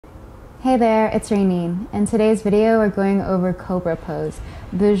Hey there, it's Rayneen. In today's video, we're going over Cobra pose,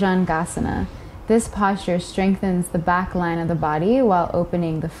 Bhujangasana. This posture strengthens the back line of the body while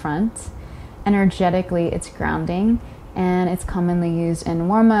opening the front. Energetically, it's grounding, and it's commonly used in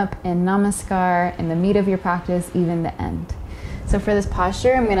warm-up, in namaskar, in the meat of your practice, even the end. So for this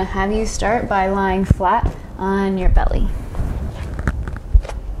posture, I'm going to have you start by lying flat on your belly.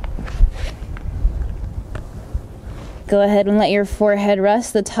 Go ahead and let your forehead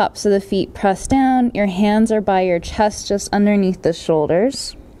rest, the tops of the feet press down. Your hands are by your chest, just underneath the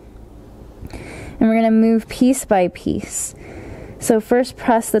shoulders. And we're going to move piece by piece. So first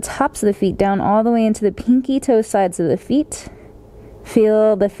press the tops of the feet down all the way into the pinky toe sides of the feet.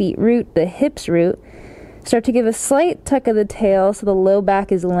 Feel the feet root, the hips root. Start to give a slight tuck of the tail so the low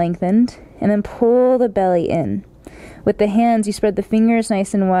back is lengthened. And then pull the belly in. With the hands, you spread the fingers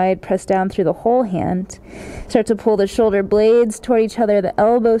nice and wide, press down through the whole hand. Start to pull the shoulder blades toward each other, the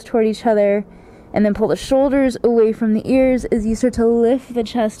elbows toward each other, and then pull the shoulders away from the ears as you start to lift the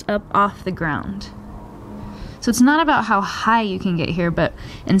chest up off the ground. So it's not about how high you can get here, but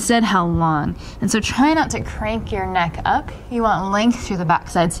instead how long. And so try not to crank your neck up. You want length through the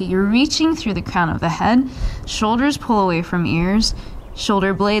backside, so you're reaching through the crown of the head. Shoulders pull away from ears.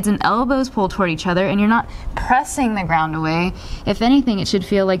 Shoulder blades and elbows pull toward each other, and you're not pressing the ground away. If anything, it should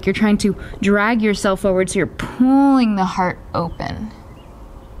feel like you're trying to drag yourself forward, so you're pulling the heart open.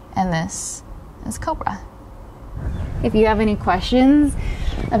 And this is Cobra. If you have any questions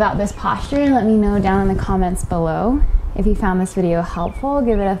about this posture, let me know down in the comments below. If you found this video helpful,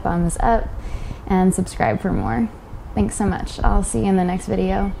 give it a thumbs up and subscribe for more. Thanks so much. I'll see you in the next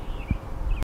video.